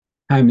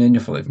I'm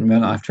Daniel Foley from the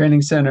Mental Life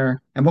Training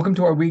Center, and welcome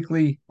to our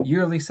weekly,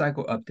 yearly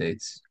cycle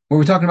updates, where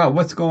we're talking about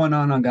what's going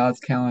on God's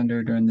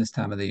calendar during this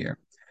time of the year.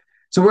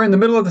 So we're in the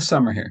middle of the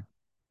summer here.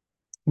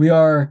 We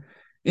are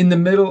in the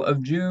middle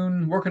of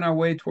June, working our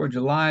way toward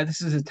July.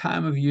 This is a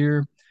time of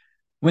year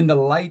when the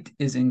light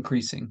is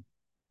increasing.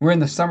 We're in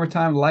the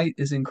summertime, light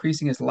is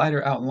increasing, it's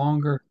lighter out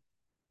longer,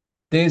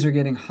 days are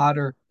getting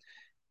hotter.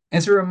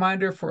 It's a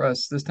reminder for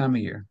us this time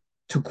of year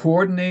to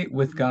coordinate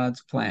with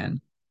God's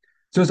plan.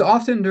 So it's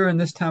often during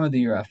this time of the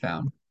year I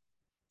found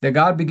that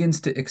God begins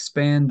to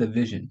expand the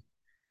vision.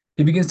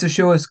 He begins to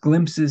show us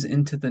glimpses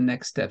into the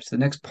next steps, the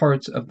next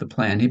parts of the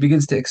plan. He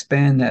begins to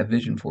expand that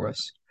vision for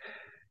us.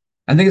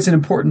 I think it's an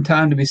important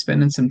time to be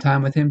spending some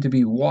time with Him, to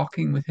be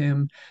walking with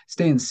Him,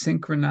 staying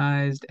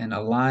synchronized and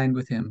aligned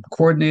with Him,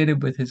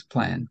 coordinated with His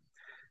plan.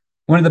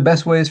 One of the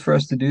best ways for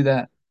us to do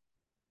that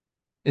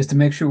is to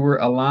make sure we're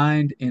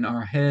aligned in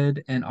our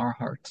head and our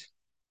heart.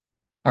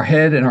 Our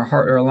head and our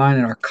heart are aligned,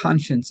 and our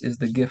conscience is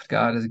the gift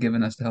God has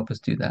given us to help us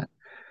do that.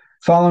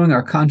 Following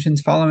our conscience,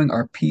 following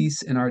our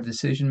peace in our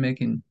decision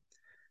making.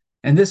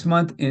 And this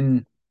month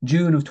in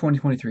June of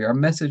 2023, our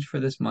message for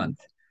this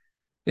month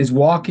is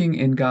walking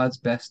in God's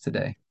best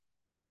today.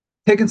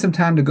 Taking some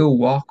time to go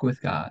walk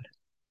with God.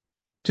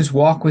 Just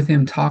walk with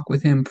Him, talk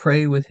with Him,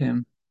 pray with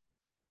Him.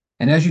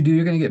 And as you do,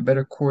 you're going to get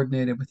better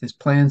coordinated with His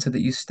plan so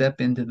that you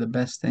step into the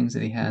best things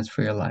that He has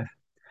for your life.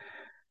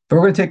 But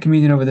we're going to take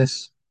communion over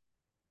this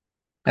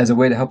as a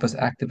way to help us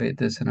activate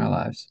this in our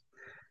lives.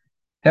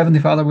 Heavenly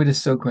Father, we're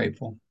just so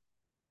grateful.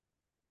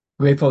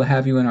 Grateful to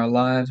have you in our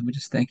lives. We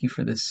just thank you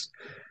for this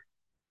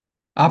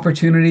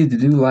opportunity to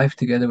do life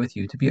together with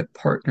you, to be a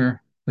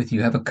partner with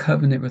you, have a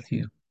covenant with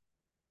you.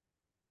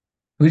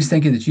 We just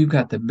thank you that you've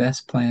got the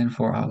best plan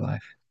for our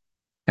life.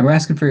 And we're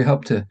asking for your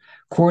help to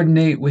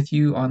coordinate with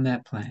you on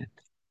that plan,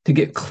 to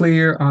get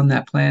clear on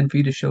that plan, for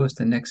you to show us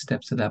the next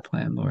steps of that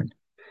plan, Lord.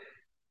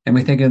 And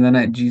we think of the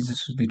night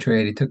Jesus was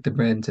betrayed, he took the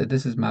bread and said,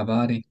 "This is my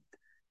body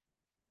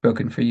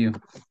broken for you.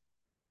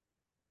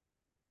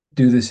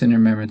 Do this in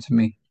remembrance of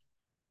me."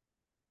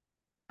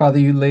 Father,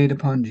 you laid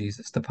upon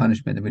Jesus the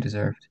punishment that we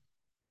deserved.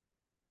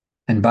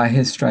 And by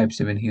his stripes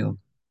have been healed.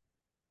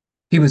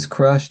 He was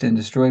crushed and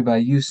destroyed by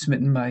you,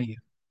 smitten by you,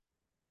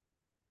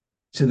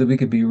 so that we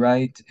could be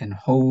right and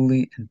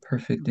holy and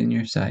perfect in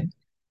your sight,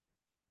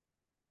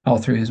 all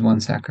through his one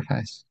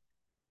sacrifice.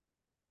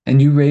 And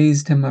you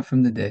raised him up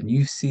from the dead, and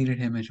you seated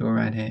him at your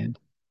right hand.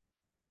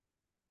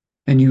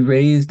 And you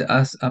raised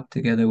us up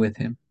together with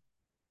him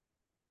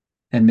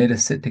and made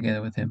us sit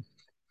together with him.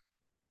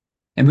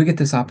 And we get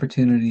this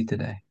opportunity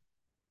today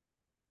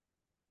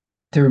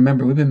to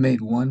remember we've been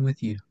made one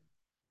with you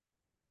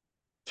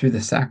through the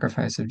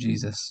sacrifice of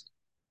Jesus.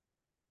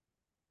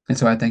 And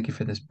so I thank you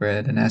for this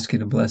bread and ask you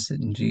to bless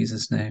it in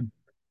Jesus' name.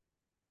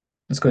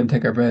 Let's go ahead and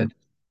take our bread.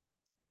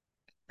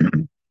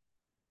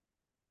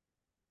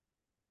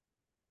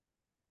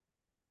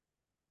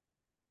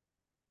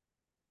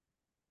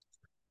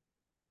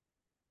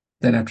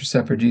 Then after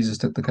supper, Jesus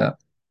took the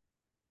cup.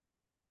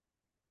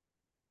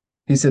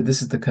 He said,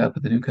 "This is the cup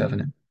of the new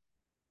covenant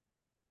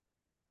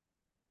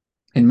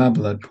in my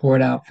blood,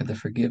 poured out for the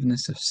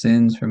forgiveness of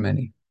sins for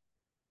many.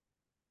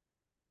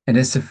 And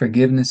it's the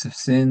forgiveness of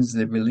sins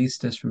that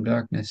released us from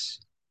darkness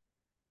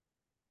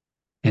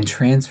and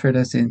transferred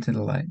us into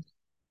the light,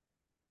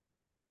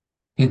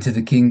 into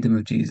the kingdom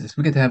of Jesus.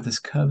 We get to have this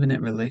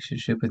covenant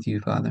relationship with you,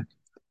 Father.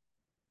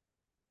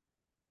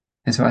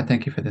 And so I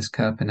thank you for this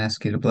cup and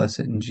ask you to bless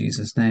it in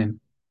Jesus' name.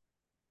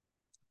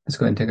 Let's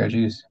go ahead and take our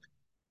juice.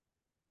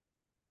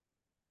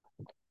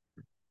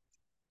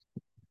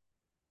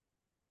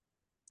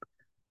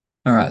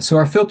 All right, so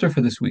our filter for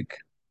this week.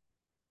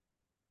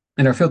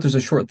 And our filters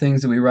are short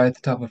things that we write at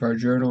the top of our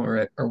journal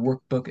or our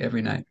workbook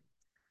every night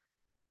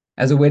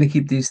as a way to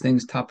keep these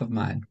things top of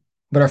mind.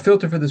 But our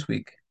filter for this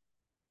week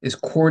is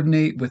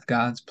coordinate with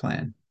God's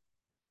plan.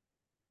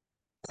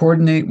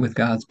 Coordinate with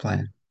God's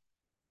plan.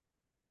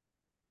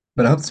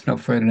 But I hope it's been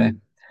helpful for you today. If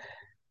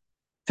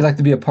you'd like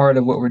to be a part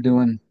of what we're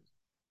doing,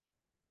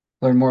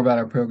 learn more about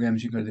our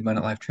programs, you can go to the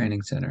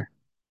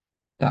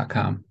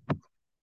AbundantLifeTrainingCenter.com.